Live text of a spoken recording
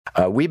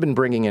We've been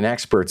bringing in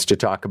experts to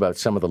talk about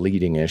some of the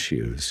leading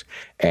issues.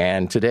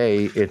 And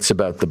today it's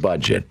about the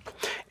budget.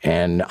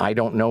 And I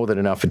don't know that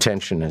enough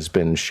attention has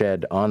been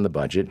shed on the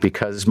budget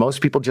because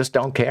most people just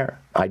don't care.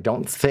 I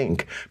don't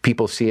think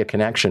people see a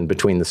connection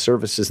between the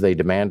services they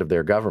demand of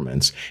their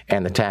governments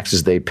and the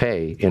taxes they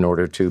pay in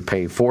order to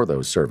pay for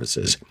those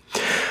services.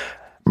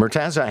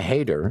 Murtaza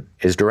Haider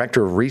is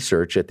Director of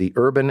Research at the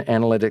Urban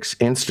Analytics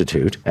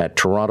Institute at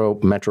Toronto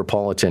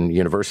Metropolitan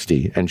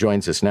University and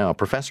joins us now.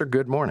 Professor,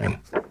 good morning.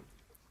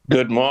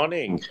 Good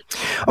morning.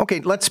 Okay,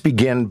 let's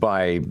begin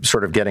by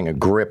sort of getting a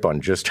grip on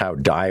just how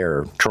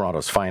dire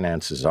Toronto's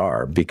finances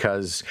are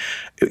because,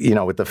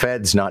 with the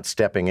feds not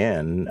stepping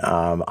in,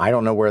 I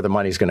don't know where the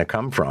money's going to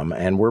come from,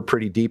 and we're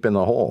pretty deep in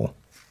the hole.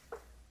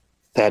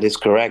 That is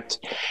correct.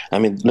 I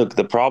mean, look,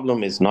 the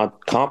problem is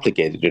not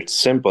complicated. It's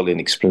simple in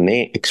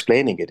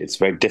explaining it. It's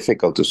very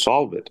difficult to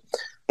solve it.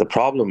 The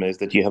problem is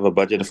that you have a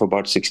budget of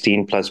about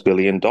 $16+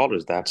 billion.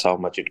 That's how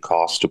much it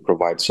costs to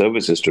provide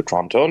services to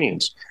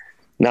Torontonians.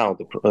 Now,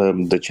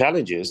 the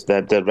challenge is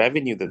that the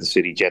revenue that the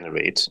city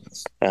generates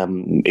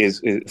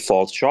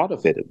falls short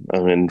of it. I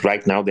mean,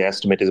 right now, the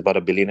estimate is about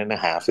 $1.5 billion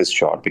is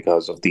short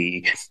because of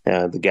the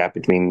gap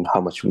between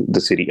how much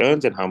the city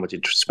earns and how much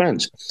it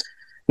spends.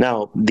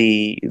 Now,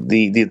 the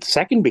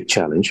second big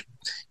challenge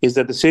is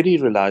that the city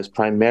relies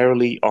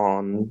primarily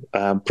on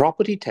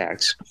property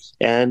tax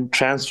and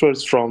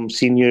transfers from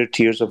senior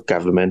tiers of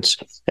governments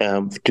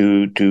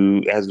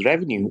as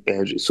revenue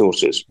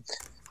sources.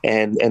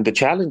 And the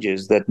challenge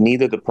is that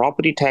neither the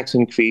property tax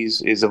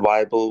increase is a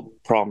viable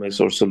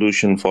promise or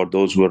solution for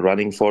those who are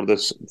running for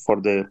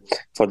the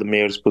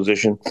mayor's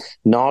position,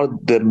 nor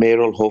the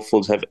mayoral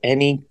hopefuls have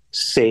any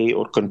say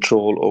or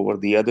control over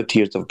the other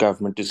tiers of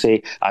government to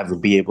say, I will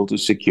be able to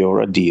secure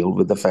a deal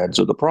with the feds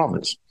or the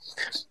province.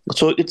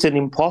 So it's an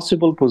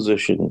impossible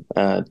position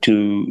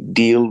to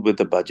deal with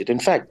the budget. In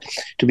fact,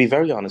 to be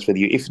very honest with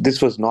you, if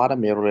this was not a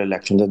mayoral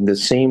election, then the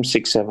same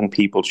 6-7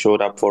 people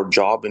showed up for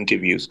job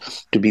interviews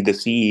to be the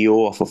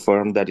CEO of a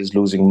firm that is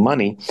losing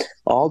money.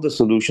 All the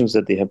solutions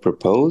that they have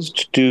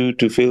proposed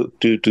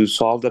to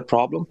solve that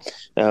problem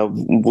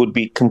would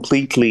be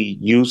completely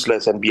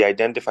useless and be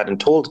identified and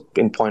told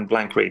in point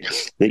blank rate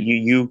that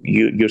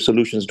your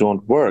solutions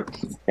don't work,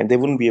 and they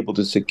wouldn't be able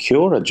to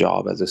secure a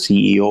job as a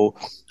CEO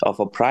of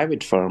a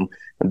private firm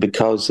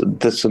because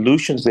the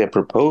solutions they're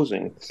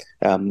proposing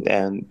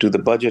and to the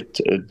budget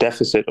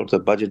deficit or the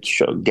budget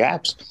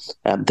gaps,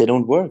 they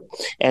don't work.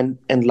 And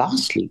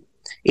lastly,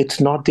 it's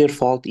not their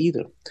fault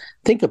either.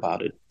 Think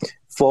about it.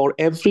 For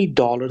every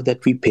dollar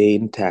that we pay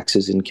in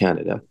taxes in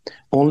Canada,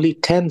 only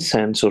 10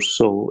 cents or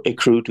so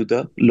accrue to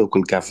the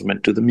local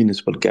government, to the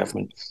municipal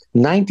government.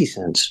 90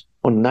 cents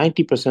or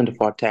 90% of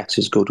our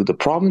taxes go to the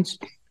province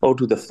or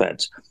to the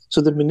feds.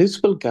 So the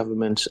municipal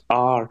governments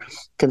are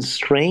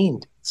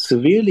constrained,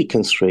 severely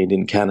constrained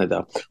in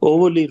Canada,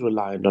 overly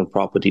reliant on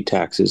property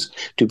taxes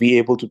to be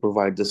able to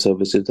provide the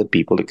services that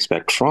people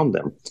expect from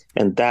them.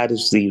 And that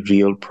is the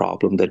real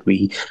problem that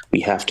we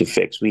have to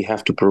fix. We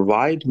have to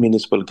provide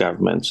municipal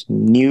governments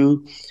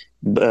new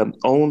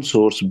own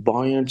source,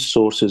 buoyant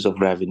sources of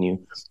revenue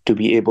to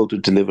be able to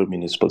deliver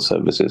municipal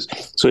services.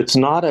 So it's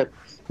not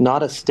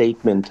a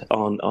statement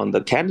on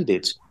the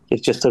candidates.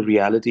 It's just the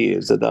reality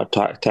is that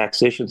our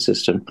taxation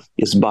system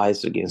is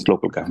biased against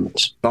local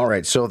governments. All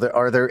right. So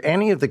are there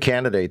any of the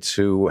candidates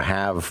who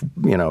have,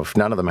 if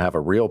none of them have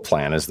a real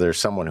plan, is there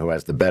someone who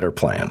has the better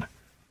plan?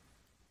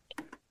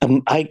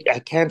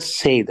 I can't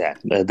say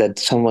that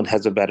someone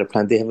has a better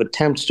plan. They have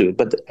attempts to it.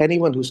 But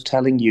anyone who's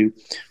telling you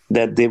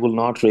that they will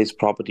not raise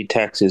property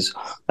taxes,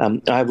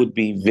 I would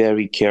be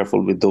very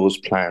careful with those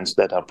plans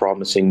that are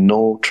promising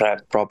no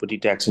property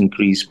tax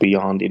increase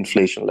beyond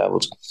inflation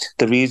levels.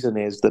 The reason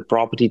is that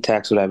property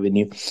tax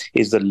revenue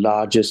is the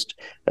largest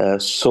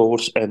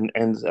source and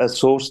a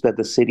source that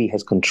the city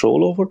has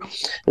control over.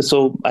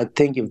 So I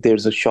think if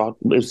there's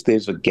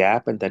a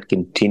gap and that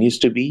continues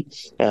to be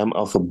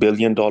of $1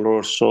 billion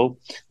or so,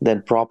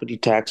 then property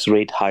tax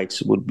rate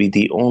hikes would be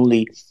the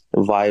only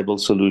viable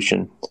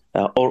solution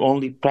or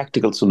only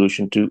practical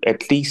solution to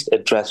at least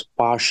address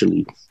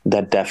partially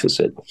that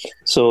deficit.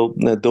 So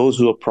those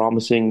who are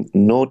promising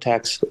no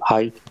tax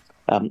hike,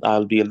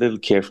 I'll be a little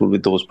careful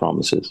with those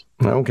promises.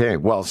 Okay.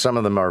 Well, some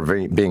of them are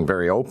being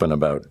very open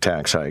about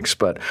tax hikes.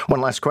 But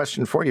one last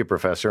question for you,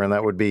 Professor, and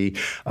that would be,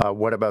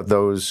 what about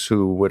those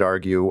who would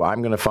argue,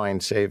 I'm going to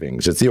find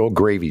savings? It's the old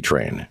gravy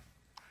train.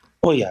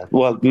 Oh, yeah.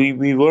 Well,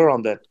 we were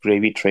on that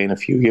gravy train a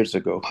few years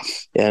ago,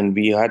 and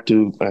we had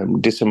to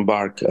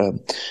disembark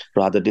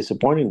rather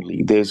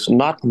disappointingly. There's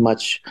not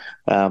much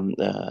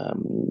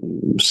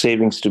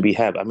savings to be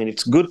had. I mean,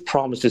 it's good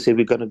promise to say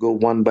we're going to go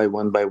one by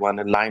one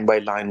and line by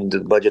line in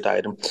the budget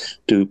item,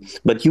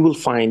 but you will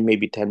find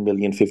maybe 10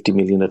 million, 50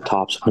 million at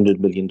tops, $100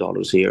 million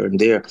here and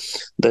there.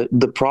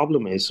 The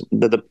problem is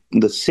that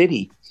the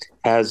city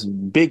has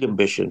big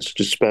ambitions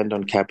to spend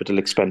on capital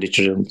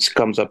expenditure and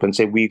comes up and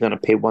say, we're going to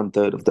pay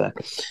 1/3 of that.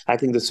 I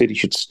think the city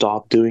should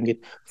stop doing it,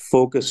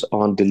 focus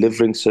on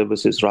delivering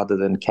services rather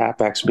than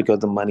capex because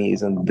the money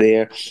isn't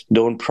there.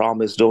 Don't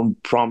promise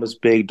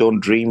big, don't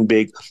dream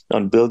big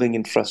on building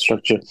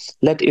infrastructure.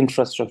 Let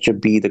infrastructure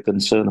be the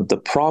concern of the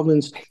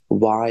province.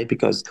 Why?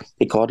 Because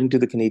according to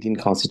the Canadian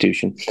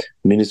Constitution,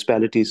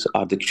 municipalities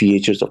are the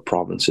creators of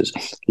provinces.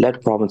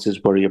 Let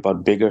provinces worry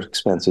about bigger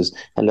expenses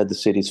and let the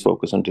cities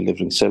focus on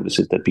delivering services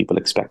that people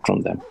expect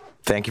from them.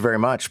 Thank you very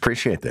much.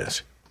 Appreciate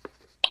this.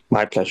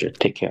 My pleasure.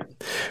 Take care.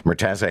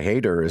 Murtaza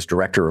Haider is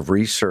Director of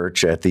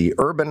Research at the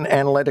Urban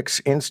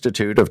Analytics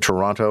Institute of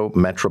Toronto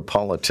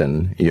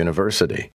Metropolitan University.